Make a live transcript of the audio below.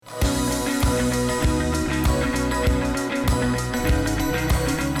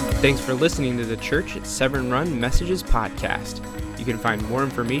Thanks for listening to the Church at Severn Run Messages podcast. You can find more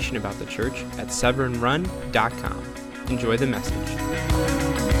information about the church at severnrun.com. Enjoy the message.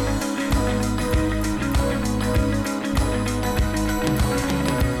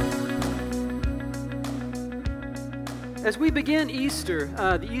 As we begin Easter,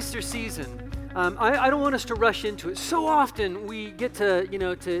 the Easter season, I don't want us to rush into it. So often we get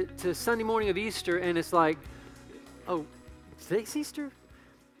to Sunday morning of Easter, and it's like, oh, today's Easter?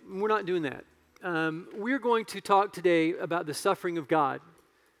 We're not doing that. We're going to talk today about the suffering of God,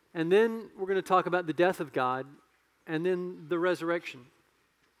 and then we're going to talk about the death of God, and then the resurrection.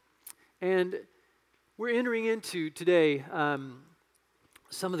 And we're entering into today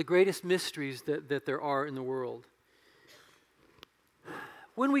some of the greatest mysteries that there are in the world.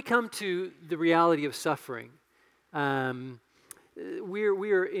 When we come to the reality of suffering,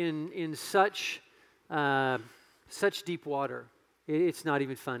 we're in such deep water. It's not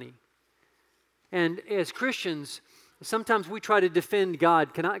even funny. And as Christians, sometimes we try to defend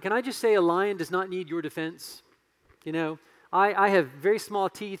God. Can I just say a lion does not need your defense? You know, I have very small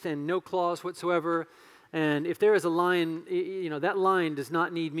teeth and no claws whatsoever. And if there is a lion, that lion does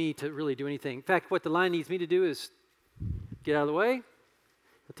not need me to really do anything. In fact, what the lion needs me to do is get out of the way.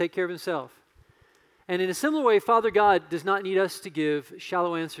 He'll take care of himself. And in a similar way, Father God does not need us to give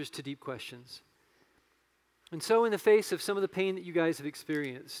shallow answers to deep questions. And so in the face of some of the pain that you guys have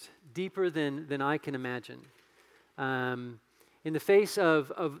experienced, deeper than I can imagine, in the face of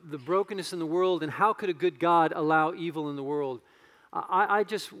the brokenness in the world, and how could a good God allow evil in the world, I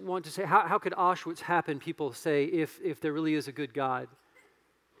just want to say, how could Auschwitz happen, people say, if there really is a good God?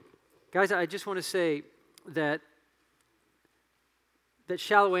 Guys, I just want to say that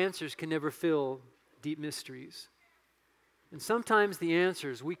shallow answers can never fill deep mysteries. And sometimes the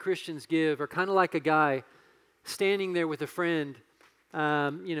answers we Christians give are kind of like a guy standing there with a friend,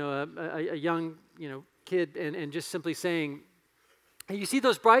 a young, kid, and just simply saying, hey, you see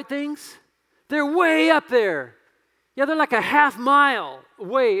those bright things? They're way up there. Yeah, they're like a half mile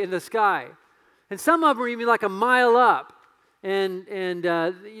away in the sky. And some of them are even like a mile up. And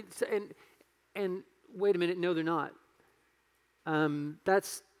wait a minute, no, they're not.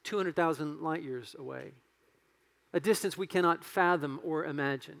 That's 200,000 light years away, a distance we cannot fathom or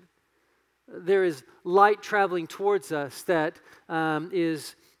imagine. There is light traveling towards us that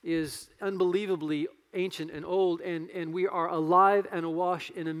is unbelievably ancient and old, and we are alive and awash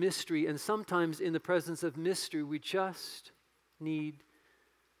in a mystery, and sometimes in the presence of mystery, we just need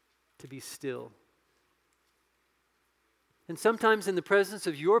to be still. And sometimes in the presence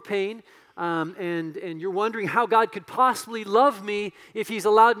of your pain, and you're wondering how God could possibly love me if He's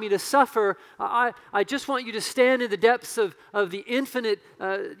allowed me to suffer, I just want you to stand in the depths of the infinite,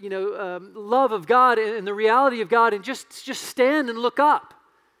 love of God and the reality of God, and just stand and look up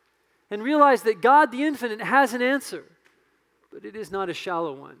and realize that God, the infinite, has an answer, but it is not a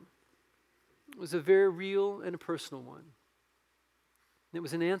shallow one. It was a very real and a personal one. And it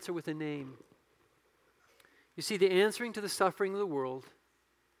was an answer with a name. You see, the answering to the suffering of the world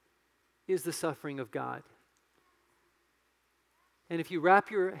is the suffering of God. And if you wrap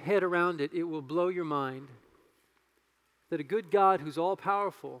your head around it, it will blow your mind that a good God who's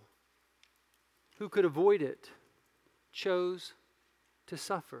all-powerful, who could avoid it, chose to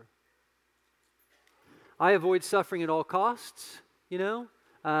suffer. I avoid suffering at all costs, I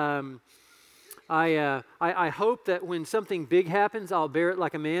hope that when something big happens, I'll bear it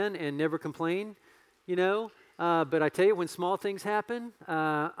like a man and never complain, But I tell you, when small things happen,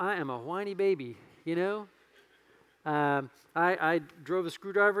 I am a whiny baby, I drove a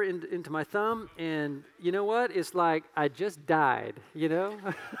screwdriver into my thumb, and you know what? It's like I just died,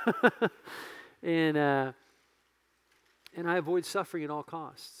 and I avoid suffering at all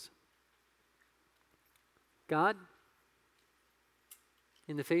costs. God,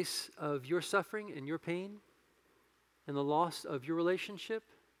 in the face of your suffering and your pain and the loss of your relationship,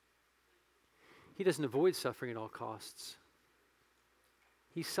 He doesn't avoid suffering at all costs.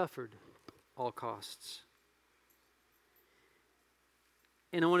 He suffered all costs.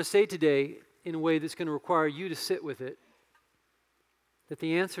 And I want to say today, in a way that's going to require you to sit with it, that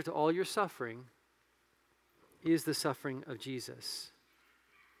the answer to all your suffering is the suffering of Jesus.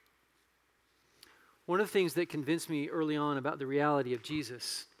 One of the things that convinced me early on about the reality of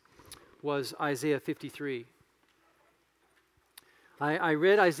Jesus was Isaiah 53. I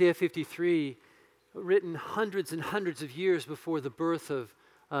read Isaiah 53, written hundreds and hundreds of years before the birth of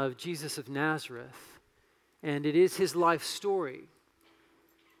Jesus of Nazareth. And it is his life story.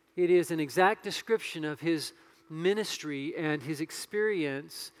 It is an exact description of his ministry and his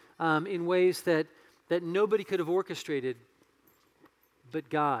experience in ways that nobody could have orchestrated but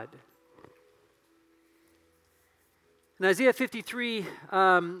God. And Isaiah 53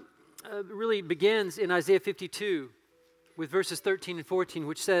 really begins in Isaiah 52 with verses 13 and 14,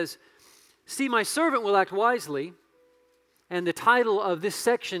 which says, "See, my servant will act wisely." And the title of this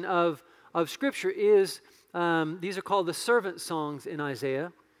section of Scripture is, these are called the servant songs in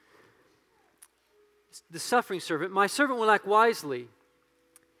Isaiah. The suffering servant. "My servant will act wisely.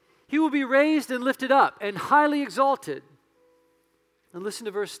 He will be raised and lifted up and highly exalted." And listen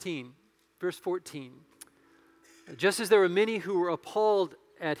to verse 14. "Just as there were many who were appalled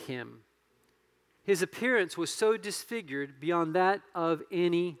at him, his appearance was so disfigured beyond that of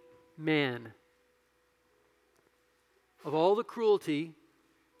any man." Of all the cruelty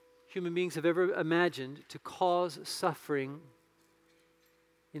human beings have ever imagined to cause suffering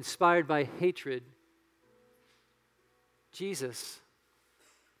inspired by hatred, Jesus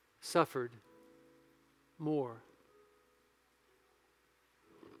suffered more.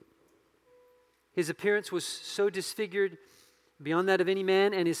 His appearance was so disfigured beyond that of any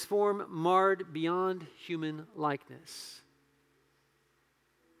man, and his form marred beyond human likeness.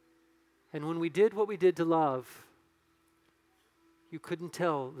 And when we did what we did to love, you couldn't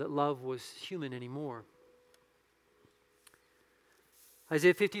tell that love was human anymore.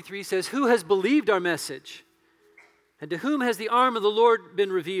 Isaiah 53 says, "Who has believed our message? And to whom has the arm of the Lord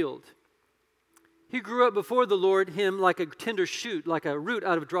been revealed? He grew up before the Lord, him like a tender shoot, like a root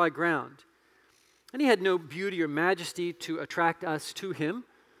out of dry ground. And he had no beauty or majesty to attract us to him."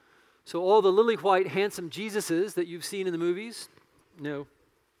 So all the lily white, handsome Jesuses that you've seen in the movies, no.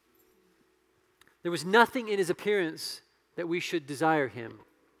 There was nothing in his appearance that we should desire him.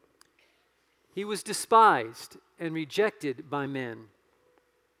 He was despised and rejected by men,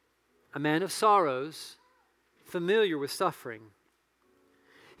 a man of sorrows, familiar with suffering.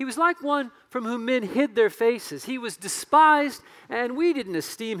 He was like one from whom men hid their faces. He was despised, and we didn't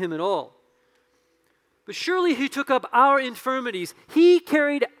esteem him at all. But surely he took up our infirmities. He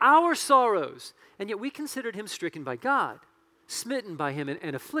carried our sorrows, and yet we considered him stricken by God, smitten by him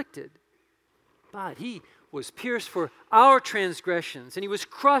and afflicted. But he was pierced for our transgressions, and he was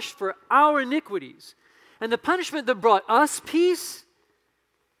crushed for our iniquities. And the punishment that brought us peace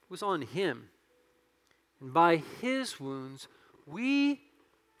was on him. And by his wounds we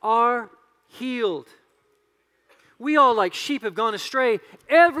are healed. We all like sheep have gone astray.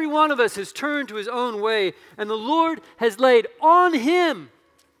 Every one of us has turned to his own way, and the Lord has laid on him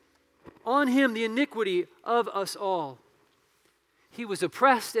the iniquity of us all. He was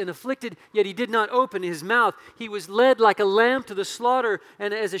oppressed and afflicted, yet he did not open his mouth. He was led like a lamb to the slaughter,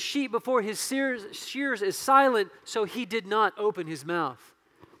 and as a sheep before his shears is silent, so he did not open his mouth.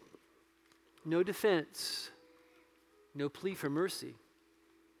 No defense, no plea for mercy.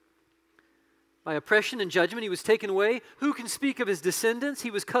 By oppression and judgment he was taken away. Who can speak of his descendants?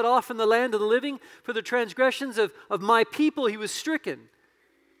 He was cut off from the land of the living. For the transgressions of my people he was stricken.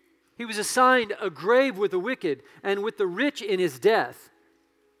 He was assigned a grave with the wicked and with the rich in his death.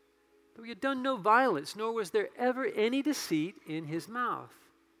 But he had done no violence, nor was there ever any deceit in his mouth.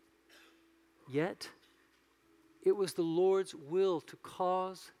 Yet it was the Lord's will to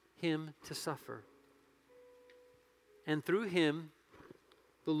cause him to suffer. And through him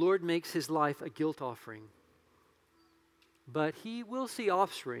the Lord makes his life a guilt offering. But he will see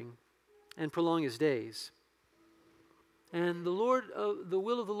offspring and prolong his days. And the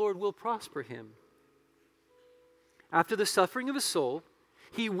will of the Lord will prosper him. After the suffering of his soul,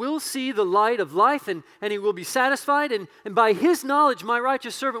 he will see the light of life, and he will be satisfied. And by his knowledge, my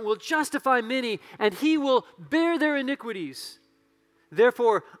righteous servant will justify many, and he will bear their iniquities.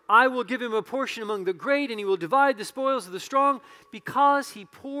 Therefore, I will give him a portion among the great, and he will divide the spoils of the strong, because he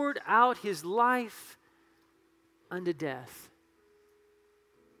poured out his life unto death.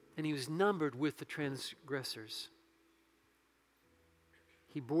 And he was numbered with the transgressors.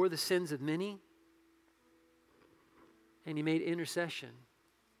 He bore the sins of many, and he made intercession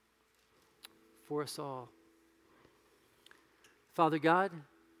for us all. Father God,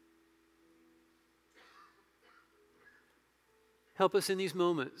 help us in these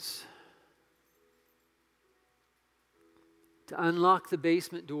moments to unlock the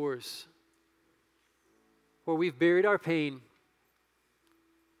basement doors where we've buried our pain,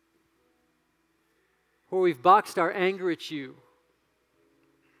 where we've boxed our anger at you,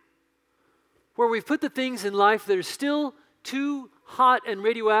 where we've put the things in life that are still too hot and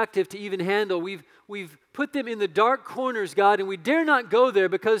radioactive to even handle. We've put them in the dark corners, God, and we dare not go there,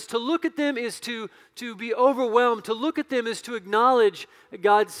 because to look at them is to be overwhelmed. To look at them is to acknowledge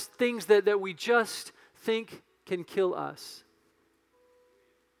God's things that we just think can kill us.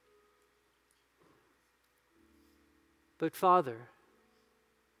 But Father,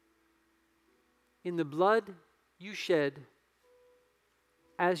 in the blood you shed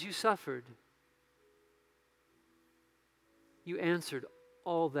as you suffered, you answered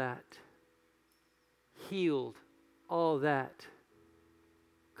all that, healed all that,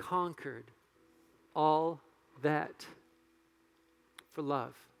 conquered all that for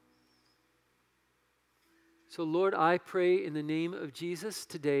love. So Lord, I pray in the name of Jesus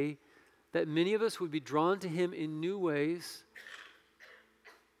today that many of us would be drawn to him in new ways,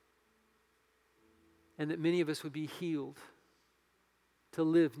 and that many of us would be healed to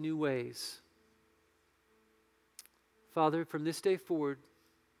live new ways. Father, from this day forward,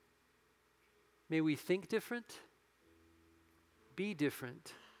 may we think different, be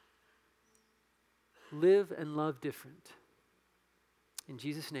different, live and love different. In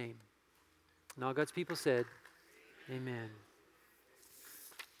Jesus' name. And all God's people said, amen.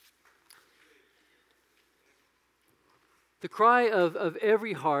 The cry of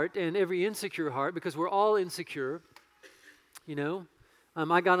every heart and every insecure heart, because we're all insecure, you know.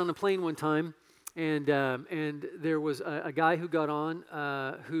 I got on a plane one time, and there was a guy who got on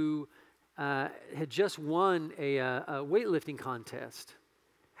who had just won a weightlifting contest.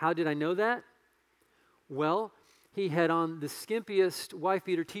 How did I know that? Well, he had on the skimpiest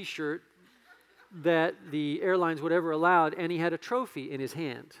wife-beater t-shirt that the airlines would ever allowed, and he had a trophy in his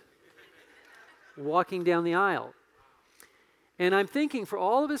hand, walking down the aisle. And I'm thinking, for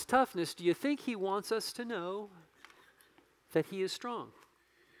all of his toughness, do you think he wants us to know that he is strong?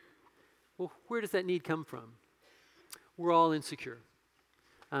 Well, where does that need come from? We're all insecure.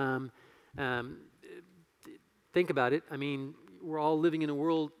 Think about it. I mean, we're all living in a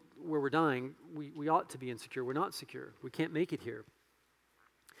world where we're dying. We ought to be insecure. We're not secure. We can't make it here.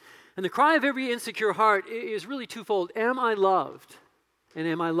 And the cry of every insecure heart is really twofold. Am I loved? And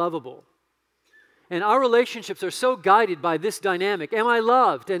am I lovable? And our relationships are so guided by this dynamic. Am I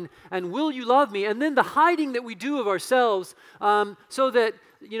loved? And will you love me? And then the hiding that we do of ourselves so that,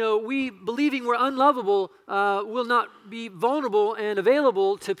 you know, we believing we're unlovable will not be vulnerable and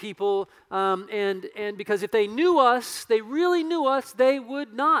available to people. And because if they knew us, they really knew us, they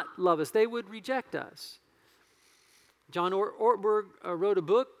would not love us. They would reject us. John Ortberg wrote a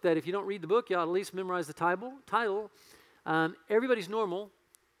book that if you don't read the book, you ought to at least memorize the title. Everybody's normal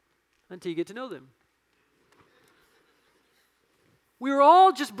until you get to know them. We are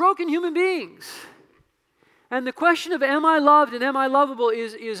all just broken human beings. And the question of am I loved and am I lovable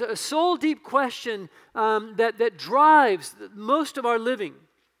is a soul-deep question that drives most of our living.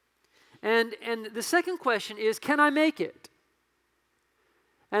 And the second question is, can I make it?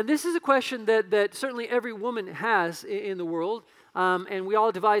 And this is a question that certainly every woman has in the world, and we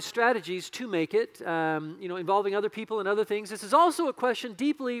all devise strategies to make it, involving other people and other things. This is also a question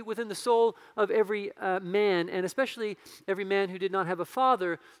deeply within the soul of every man, and especially every man who did not have a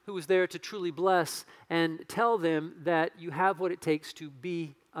father who was there to truly bless and tell them that you have what it takes to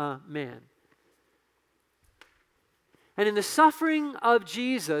be a man. And in the suffering of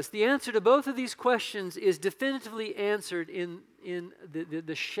Jesus, the answer to both of these questions is definitively answered in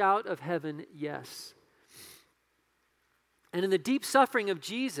the shout of heaven, yes. And in the deep suffering of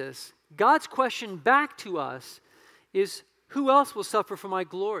Jesus, God's question back to us is, who else will suffer for my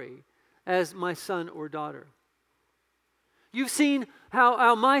glory as my son or daughter? You've seen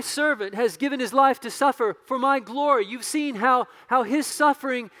how my servant has given his life to suffer for my glory. You've seen how his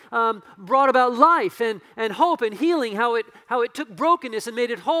suffering brought about life and hope and healing, how it took brokenness and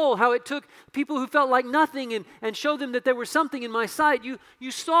made it whole, how it took people who felt like nothing and showed them that there was something in my sight.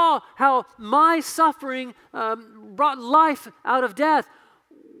 You saw how my suffering brought life out of death.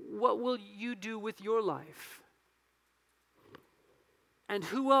 What will you do with your life? And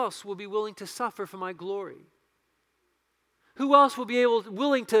who else will be willing to suffer for my glory? Who else will be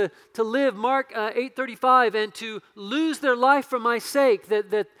willing to live Mark 8:35 and to lose their life for my sake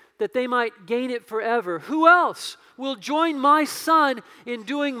that they might gain it forever? Who else will join my son in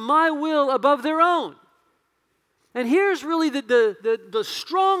doing my will above their own? And here's really the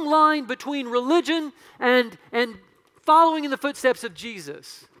strong line between religion and following in the footsteps of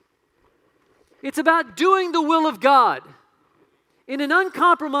Jesus. It's about doing the will of God in an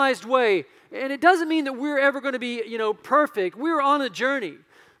uncompromised way. And it doesn't mean that we're ever going to be, perfect. We're on a journey.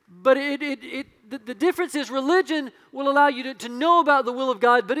 But the difference is religion will allow you to know about the will of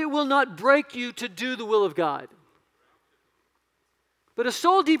God, but it will not break you to do the will of God. But a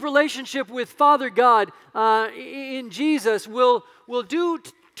soul-deep relationship with Father God in Jesus will do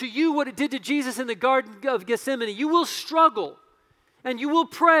to you what it did to Jesus in the Garden of Gethsemane. You will struggle, and you will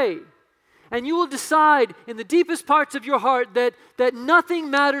pray, and you will decide in the deepest parts of your heart that nothing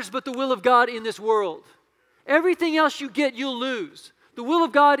matters but the will of God in this world. Everything else you get, you'll lose. The will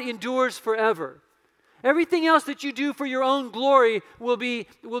of God endures forever. Everything else that you do for your own glory will be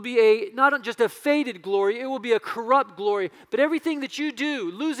a not just a faded glory, it will be a corrupt glory. But everything that you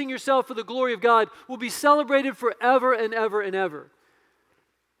do, losing yourself for the glory of God, will be celebrated forever and ever and ever.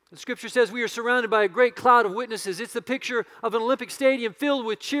 The Scripture says we are surrounded by a great cloud of witnesses. It's the picture of an Olympic stadium filled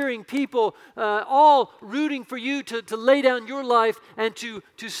with cheering people, all rooting for you to lay down your life and to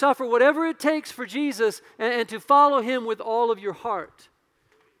suffer whatever it takes for Jesus and to follow Him with all of your heart.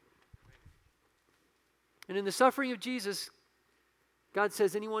 And in the suffering of Jesus, God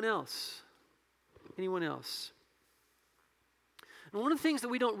says, anyone else? Anyone else? And one of the things that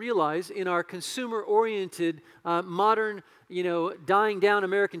we don't realize in our consumer-oriented, modern, dying down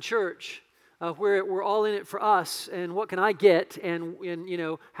American church, where we're all in it for us, and what can I get, and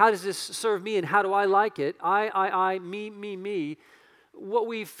how does this serve me, and how do I like it? I, me. What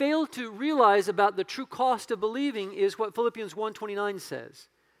we fail to realize about the true cost of believing is what Philippians 1:29 says.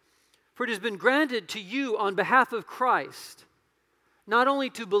 For it has been granted to you on behalf of Christ, not only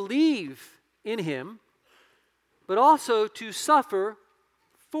to believe in Him, but also to suffer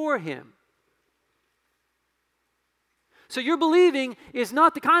for Him. So your believing is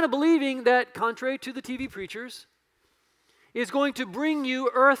not the kind of believing that, contrary to the TV preachers, is going to bring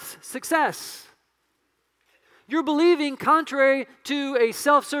you earth success. You're believing, contrary to a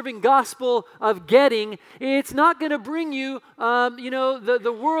self-serving gospel of getting, it's not going to bring you,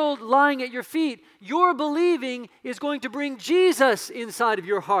 the world lying at your feet. Your believing is going to bring Jesus inside of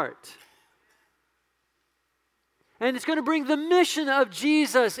your heart. And it's going to bring the mission of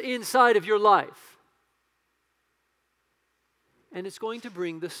Jesus inside of your life. And it's going to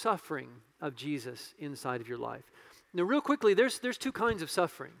bring the suffering of Jesus inside of your life. Now, real quickly, there's two kinds of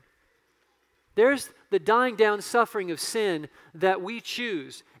suffering. There's the dying down suffering of sin that we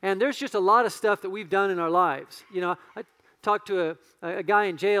choose. And there's just a lot of stuff that we've done in our lives. I talked to a guy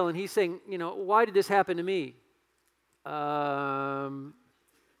in jail, and he's saying, why did this happen to me?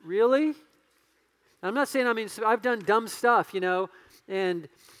 Really? I'm not saying, I've done dumb stuff, and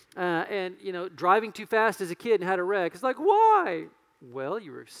driving too fast as a kid and had a wreck. It's like, why? Well,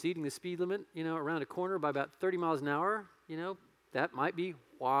 you were exceeding the speed limit, around a corner by about 30 miles an hour. That might be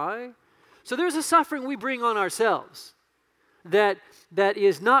why. So there's a suffering we bring on ourselves that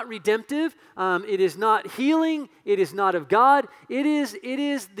is not redemptive. It is not healing. It is not of God. It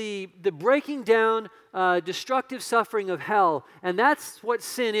is the breaking down, destructive suffering of hell. And that's what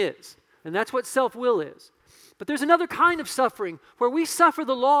sin is. And that's what self-will is. But there's another kind of suffering where we suffer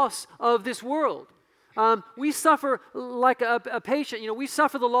the loss of this world. We suffer like a patient. We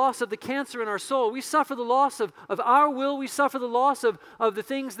suffer the loss of the cancer in our soul. We suffer the loss of our will. We suffer the loss of the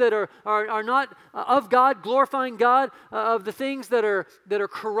things that are not of God, glorifying God, of the things that are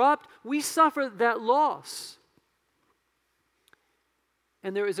corrupt. We suffer that loss.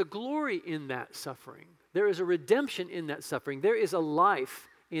 And there is a glory in that suffering. There is a redemption in that suffering. There is a life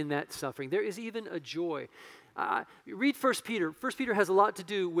in that suffering. There is even a joy. Read 1 Peter. 1 Peter has a lot to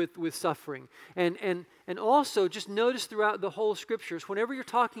do with suffering. And also, just notice throughout the whole Scriptures, whenever you're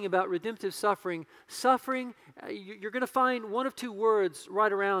talking about redemptive suffering, you're going to find one of two words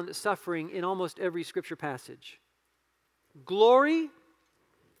right around suffering in almost every Scripture passage. Glory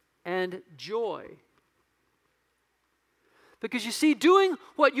and joy. Because you see, doing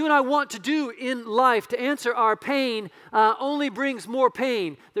what you and I want to do in life to answer our pain only brings more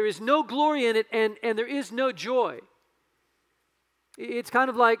pain. There is no glory in it, and there is no joy. It's kind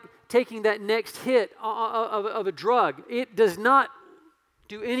of like taking that next hit of a drug. It does not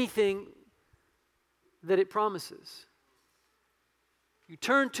do anything that it promises. You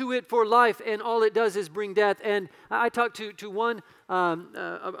turn to it for life, and all it does is bring death. And I talked to one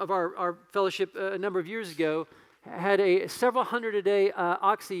of our fellowship a number of years ago, had a several hundred a day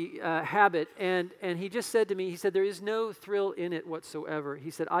oxy habit, and he just said to me, he said, there is no thrill in it whatsoever.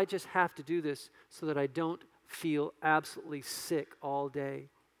 He said, I just have to do this so that I don't feel absolutely sick all day.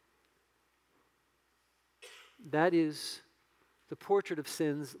 That is the portrait of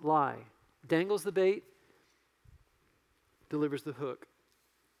sin's lie. Dangles the bait, delivers the hook.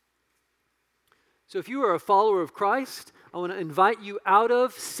 So if you are a follower of Christ, I want to invite you out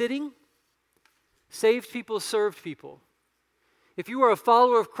of sitting. Saved people, served people. If you are a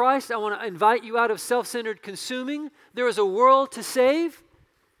follower of Christ, I want to invite you out of self-centered consuming. There is a world to save.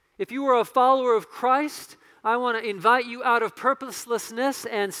 If you are a follower of Christ, I want to invite you out of purposelessness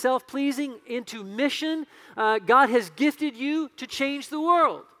and self-pleasing into mission. God has gifted you to change the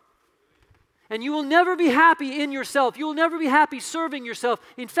world. And you will never be happy in yourself. You will never be happy serving yourself.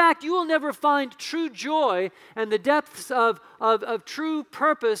 In fact, you will never find true joy and the depths of true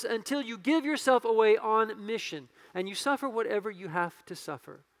purpose until you give yourself away on mission. And you suffer whatever you have to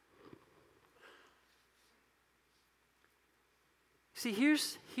suffer. See,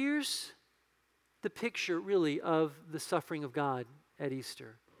 here's the picture, really, of the suffering of God at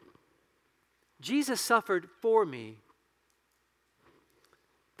Easter. Jesus suffered for me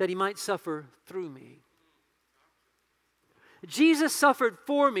that he might suffer through me. Jesus suffered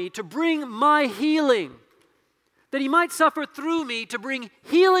for me to bring my healing, that he might suffer through me to bring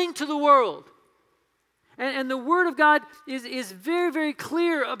healing to the world. And the Word of God is very, very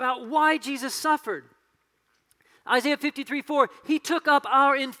clear about why Jesus suffered. Isaiah 53:4, he took up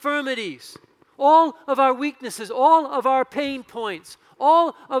our infirmities, all of our weaknesses, all of our pain points,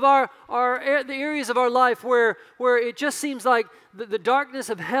 all of the areas of our life where it just seems like the darkness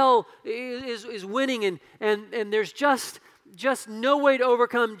of hell is winning and there's just no way to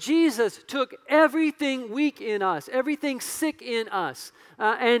overcome. Jesus took everything weak in us, everything sick in us,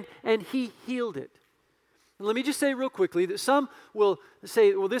 and he healed it. And let me just say real quickly that some will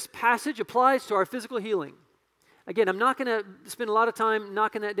say, well, this passage applies to our physical healing. Again, I'm not going to spend a lot of time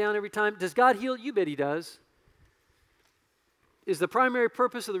knocking that down every time. Does God heal? You bet he does. Is the primary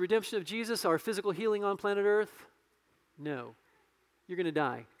purpose of the redemption of Jesus our physical healing on planet Earth? No. You're going to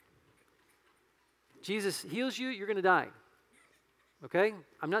die. Jesus heals you, you're going to die. Okay?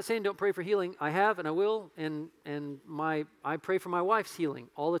 I'm not saying don't pray for healing. I have and I will, and I pray for my wife's healing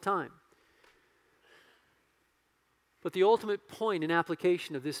all the time. But the ultimate point and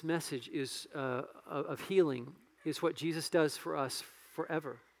application of this message is of healing is what Jesus does for us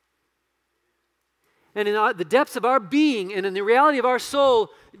forever. And in the depths of our being and in the reality of our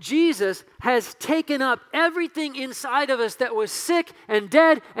soul, Jesus has taken up everything inside of us that was sick and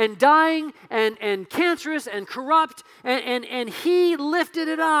dead and dying and cancerous and corrupt, and he lifted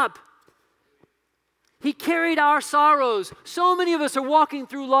it up. He carried our sorrows. So many of us are walking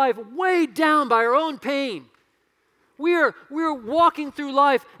through life weighed down by our own pain. We're walking through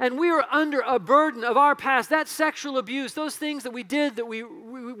life and we are under a burden of our past, that sexual abuse, those things that we did that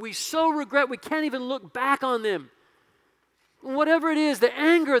we so regret we can't even look back on them. Whatever it is, the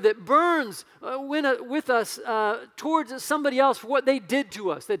anger that burns with us towards somebody else for what they did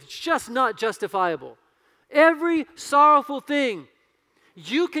to us, that's just not justifiable. Every sorrowful thing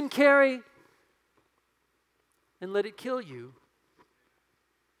you can carry and let it kill you,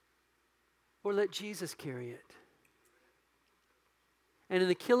 or let Jesus carry it. And in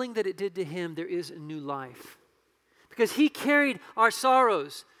the killing that it did to him, there is a new life. Because he carried our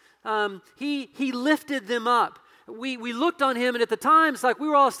sorrows. He lifted them up. We looked on him, and at the time, it's like we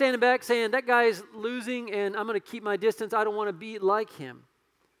were all standing back saying, that guy's losing, and I'm going to keep my distance. I don't want to be like him.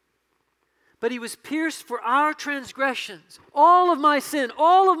 But he was pierced for our transgressions, all of my sin,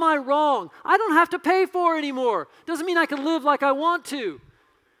 all of my wrong. I don't have to pay for anymore. Doesn't mean I can live like I want to.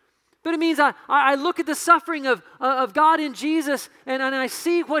 But it means I look at the suffering of God in Jesus, and I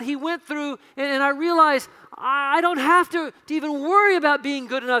see what he went through, and I realize I don't have to even worry about being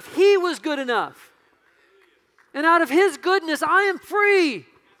good enough. He was good enough. And out of his goodness, I am free.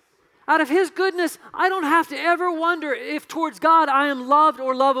 Out of his goodness, I don't have to ever wonder if towards God I am loved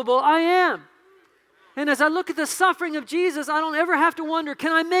or lovable. I am. And as I look at the suffering of Jesus, I don't ever have to wonder,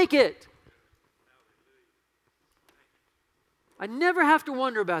 can I make it? I never have to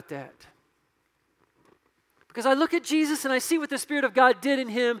wonder about that. Because I look at Jesus and I see what the Spirit of God did in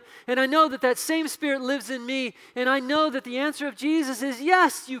him, and I know that that same Spirit lives in me, and I know that the answer of Jesus is,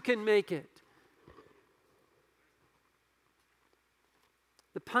 yes, you can make it.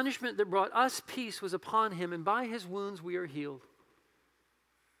 The punishment that brought us peace was upon him, and by his wounds we are healed.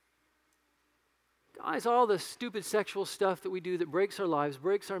 Guys, all the stupid sexual stuff that we do that breaks our lives,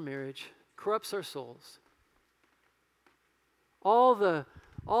 breaks our marriage, corrupts our souls. All the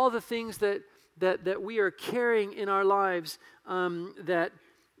things that we are carrying in our lives that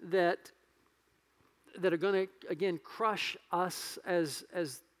are going to, again, crush us as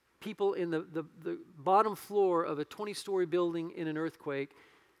people in the bottom floor of a 20-story building in an earthquake.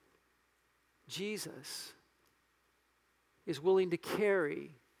 Jesus is willing to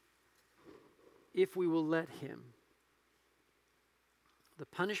carry if we will let him. The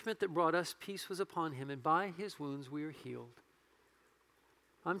punishment that brought us peace was upon him, and by his wounds we are healed.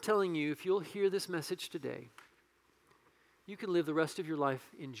 I'm telling you, if you'll hear this message today, you can live the rest of your life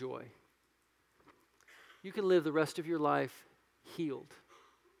in joy. You can live the rest of your life healed.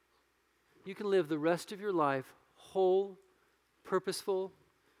 You can live the rest of your life whole, purposeful,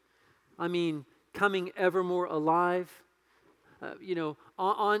 coming ever more alive,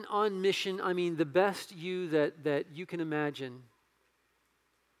 on mission, the best you that you can imagine.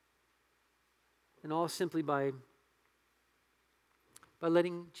 And all simply by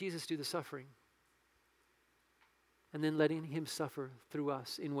letting Jesus do the suffering, and then letting him suffer through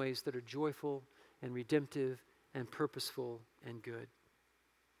us in ways that are joyful and redemptive and purposeful and good.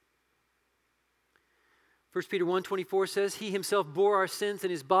 1 Peter 1:24 says, He himself bore our sins in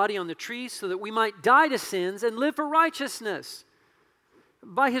his body on the tree so that we might die to sins and live for righteousness.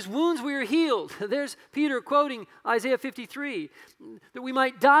 By his wounds we are healed. There's Peter quoting Isaiah 53, that we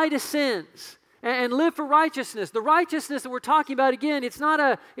might die to sins and live for righteousness. The righteousness that we're talking about, again, it's not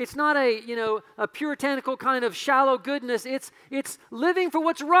a a puritanical kind of shallow goodness. It's living for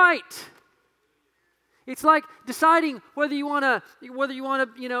what's right. It's like deciding whether you want to,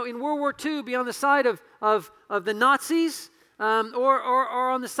 in World War II, be on the side of the Nazis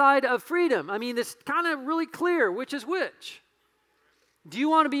or on the side of freedom. I mean, it's kind of really clear which is which. Do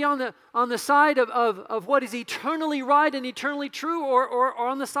you want to be on the side of what is eternally right and eternally true, or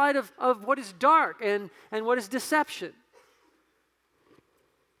on the side of what is dark and what is deception?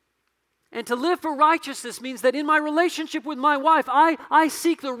 And to live for righteousness means that in my relationship with my wife, I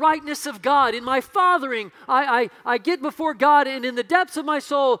seek the rightness of God. In my fathering, I get before God, and in the depths of my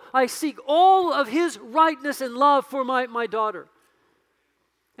soul, I seek all of His rightness and love for my daughter.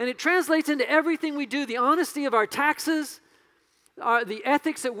 And it translates into everything we do, the honesty of our taxes, the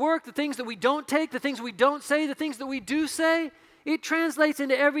ethics at work, the things that we don't take, the things we don't say, the things that we do say. It translates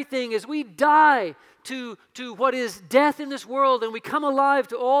into everything as we die to what is death in this world, and we come alive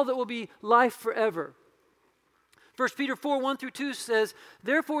to all that will be life forever. 1 Peter 4:1-2 says,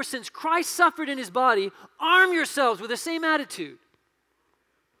 Therefore, since Christ suffered in his body, arm yourselves with the same attitude.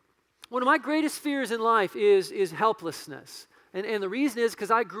 One of my greatest fears in life is helplessness. And the reason is because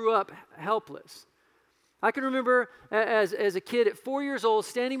I grew up helpless. I can remember as a kid at 4 years old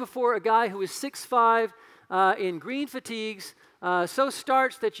standing before a guy who was 6'5", in green fatigues, so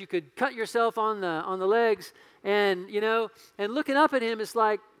starched that you could cut yourself on the legs, and looking up at him, it's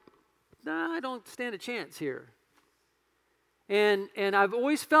like, nah, I don't stand a chance here. And I've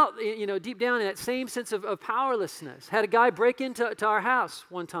always felt, deep down in that same sense of powerlessness. Had a guy break into our house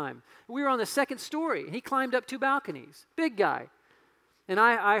one time. We were on the second story. He climbed up 2 balconies. Big guy. And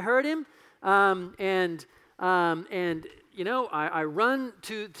I heard him, I run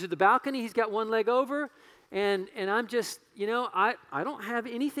to the balcony. He's got one leg over. And I'm just, I don't have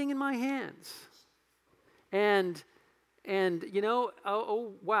anything in my hands. And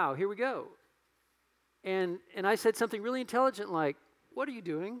wow, here we go. And I said something really intelligent like, what are you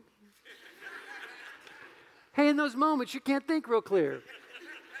doing? Hey, in those moments, you can't think real clear.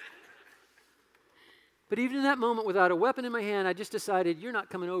 But even in that moment, without a weapon in my hand, I just decided, you're not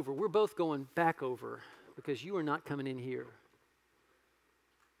coming over. We're both going back over because you are not coming in here.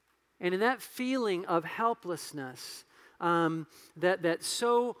 And in that feeling of helplessness that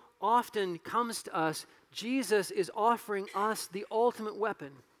so often comes to us, Jesus is offering us the ultimate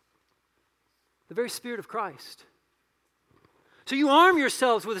weapon, the very Spirit of Christ. So you arm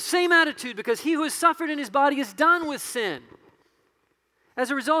yourselves with the same attitude because he who has suffered in his body is done with sin. As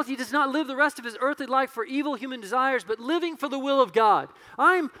a result, he does not live the rest of his earthly life for evil human desires, but living for the will of God.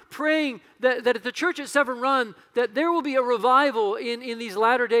 I'm praying that at the church at Severn Run, that there will be a revival in these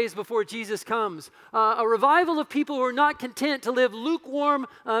latter days before Jesus comes. A revival of people who are not content to live lukewarm,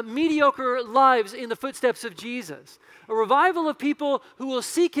 mediocre lives in the footsteps of Jesus. A revival of people who will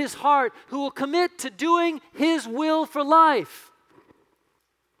seek his heart, who will commit to doing his will for life.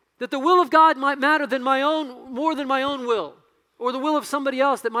 That the will of God might matter more than my own will. Or the will of somebody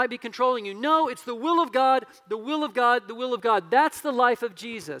else that might be controlling you. No, it's the will of God, the will of God, the will of God. That's the life of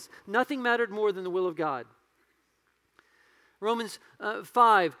Jesus. Nothing mattered more than the will of God. Romans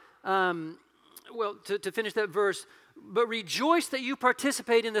 5, to finish that verse, but rejoice that you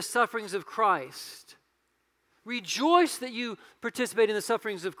participate in the sufferings of Christ. Rejoice that you participate in the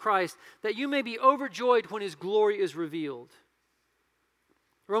sufferings of Christ, that you may be overjoyed when his glory is revealed.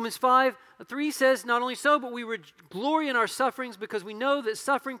 Romans 5:3 says, not only so, but we glory in our sufferings because we know that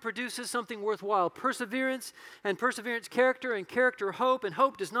suffering produces something worthwhile. Perseverance, and perseverance character, and character hope. And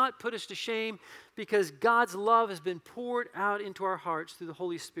hope does not put us to shame because God's love has been poured out into our hearts through the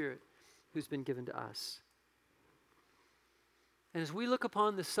Holy Spirit who's been given to us. And as we look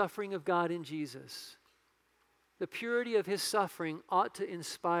upon the suffering of God in Jesus, the purity of his suffering ought to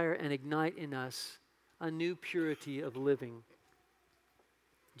inspire and ignite in us a new purity of living.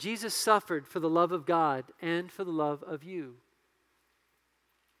 Jesus suffered for the love of God and for the love of you.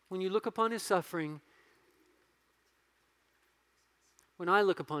 When you look upon his suffering, when I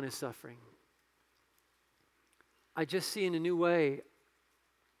look upon his suffering, I just see in a new way,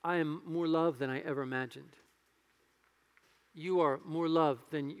 I am more loved than I ever imagined. You are more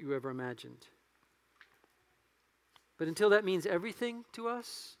loved than you ever imagined. But until that means everything to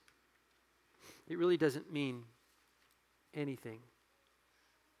us, it really doesn't mean anything.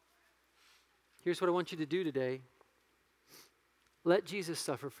 Here's what I want you to do today. Let Jesus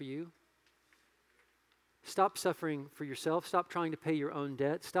suffer for you. Stop suffering for yourself. Stop trying to pay your own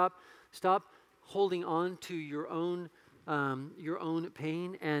debt. Stop holding on to your own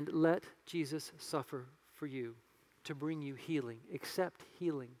pain, and let Jesus suffer for you to bring you healing. Accept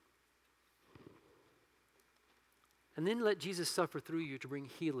healing. And then let Jesus suffer through you to bring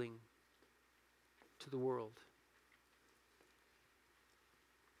healing to the world.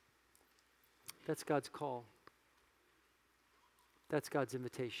 That's God's call. That's God's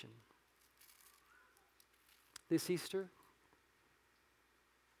invitation. This Easter,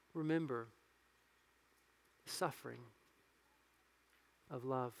 remember the suffering of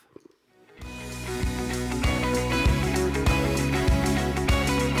love.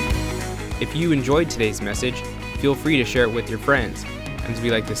 If you enjoyed today's message, feel free to share it with your friends. And as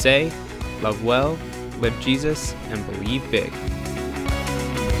we like to say, love well, live Jesus, and believe big.